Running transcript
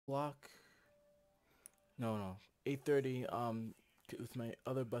o'clock. No, 8:30. With my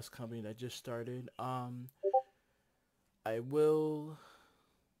other bus company that just started. I will.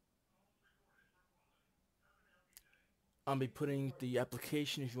 I'll be putting the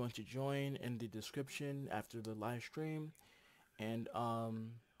application if you want to join in the description after the live stream, and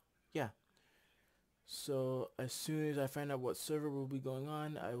yeah. So as soon as I find out what server will be going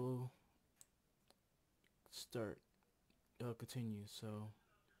on, I will start. Continue. So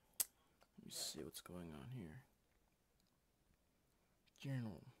let me see what's going on here.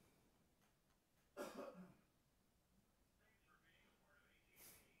 Journal.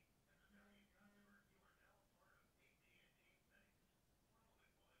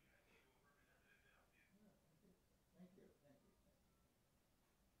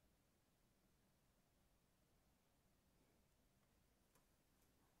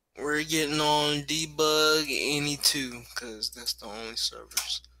 We're getting on debug any two because that's the only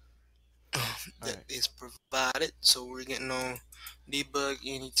servers that is provided. So we're getting on debug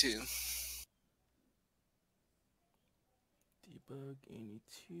any two. Debug any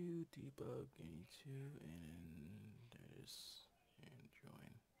two, debug any two, and there's and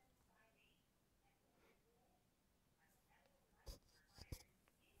join.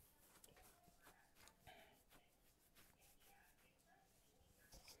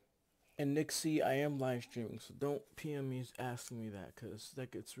 And Nixie, I am live streaming, so don't PM me asking me that, because that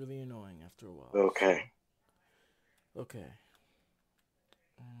gets really annoying after a while. Okay. So. Okay.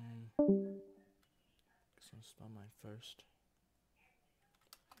 So spell mine first.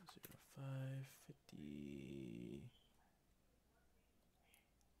 0550.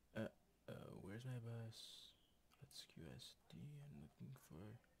 Where's my bus? That's QSD. I'm looking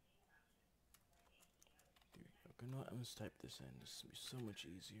for. There we go. You know what? I'm just type this in. This will be so much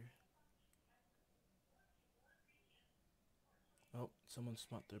easier. Oh, someone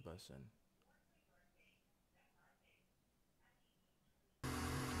swapped their bus in.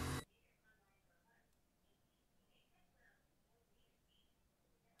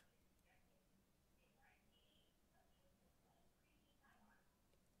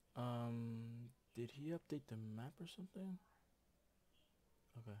 Did he update the map or something?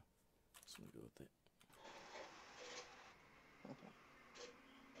 Okay, just gonna go with it.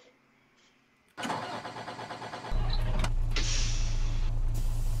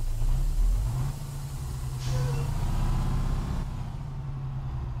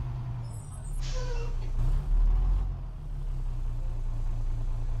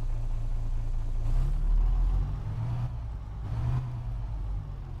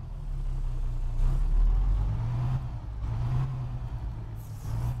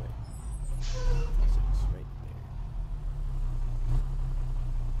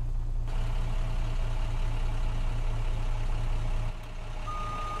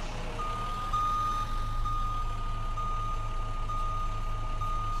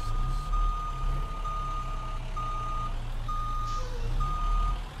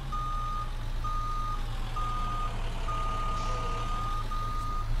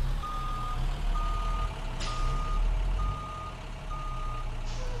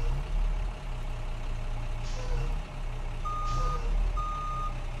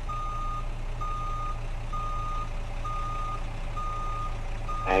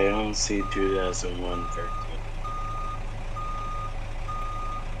 I don't see 2001-13.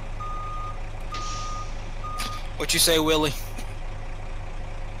 What you say, Willie?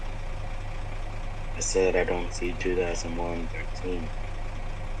 I said I don't see 2001-13.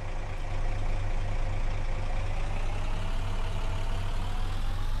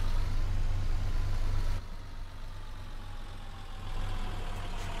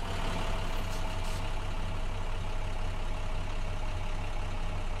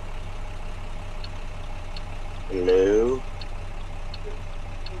 Hello?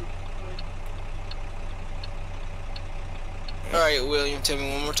 Alright, William, tell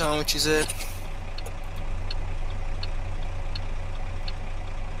me one more time what you said.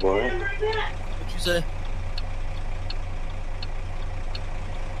 What? What you say?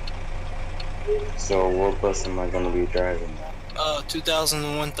 So what bus am I gonna be driving now?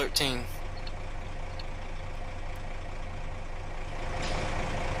 2001-13.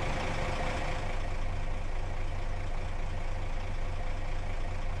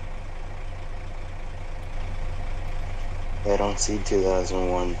 I don't see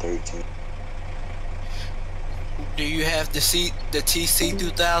 2001-13. Do you have the TC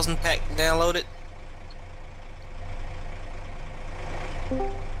 2000 pack downloaded?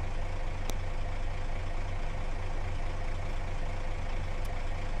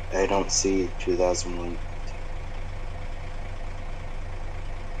 I don't see 2001.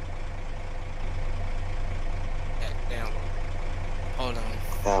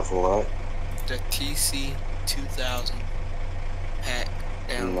 Have what? The TC 2000 pack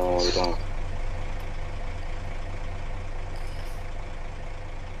download. No, we don't.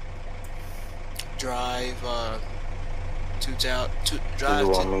 Drive Do you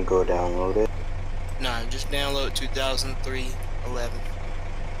want me to go download it? Nah, just download 2003-11.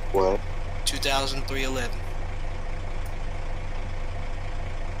 What? 2003-11.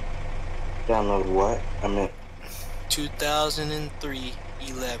 Download what? I meant 2003-11.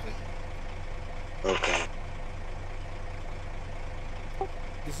 okay.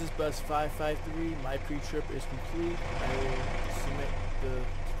 This is bus 553. My pre-trip is complete. I will submit the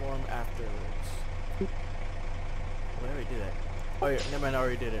form afterwards. Well, I already did that. Oh yeah, never mind, I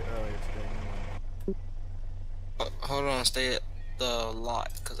already did it earlier today. Never mind. Hold on, stay at the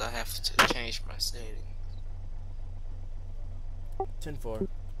lot, because I have to change my settings. 10-4.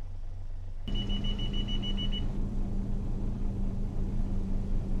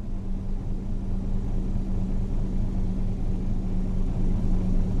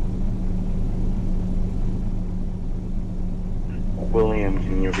 William,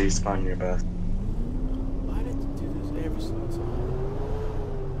 can you respawn your bus? Why did you do this every single time?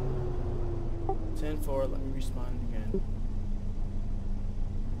 10-4, let me respawn again.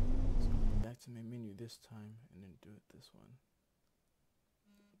 So back to my menu this time and then do it this one.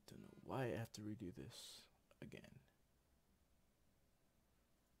 Don't know why I have to redo this again.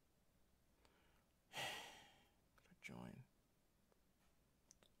 Join.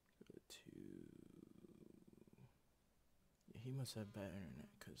 Go to... Yeah, he must have bad internet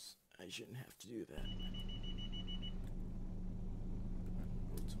because I shouldn't have to do that.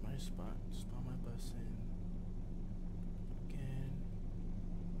 Go to my spot, spawn my bus in. Again.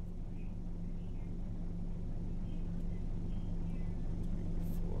 3,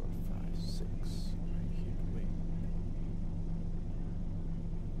 4, 5, 6. Right here. Wait.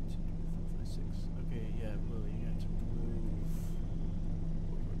 2, 3, 4, 5, 6. Okay, yeah, Willie, you have to move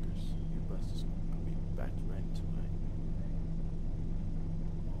workers. Your bus is gonna be back right into my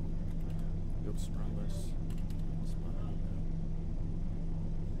oops, wrong bus. Spawn out now.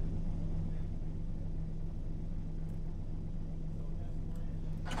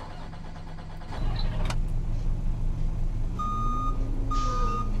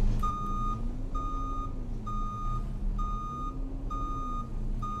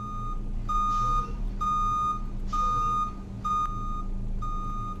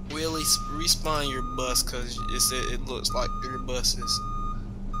 Willie, respawn your bus, because it looks like your bus is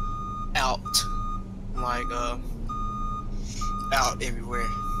out, like out everywhere.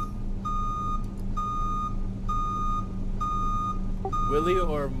 Willie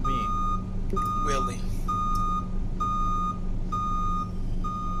or me? Willie.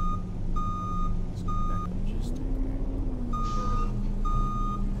 Let's go back up just a here.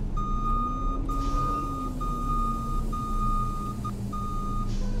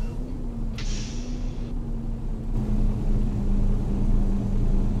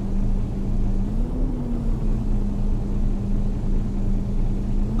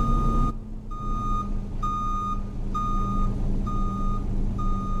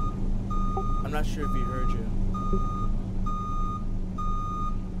 I'm not sure if he heard you.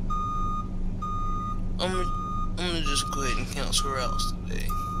 I'm gonna just go ahead and cancel her out today,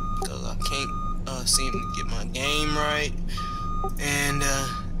 because I can't seem to get my game right, and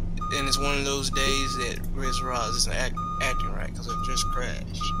it's one of those days that Rizraz isn't acting right, because it just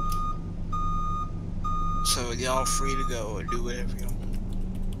crashed. So y'all free to go or do whatever you want.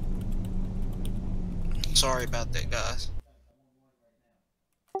 Sorry about that, guys.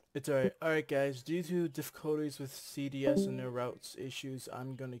 It's alright. Alright guys, due to difficulties with CDS and their routes issues,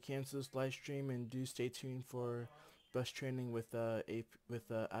 I'm gonna cancel this live stream and do stay tuned for bus training with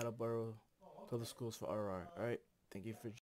Attleboro Public Schools for RR. Alright, thank you for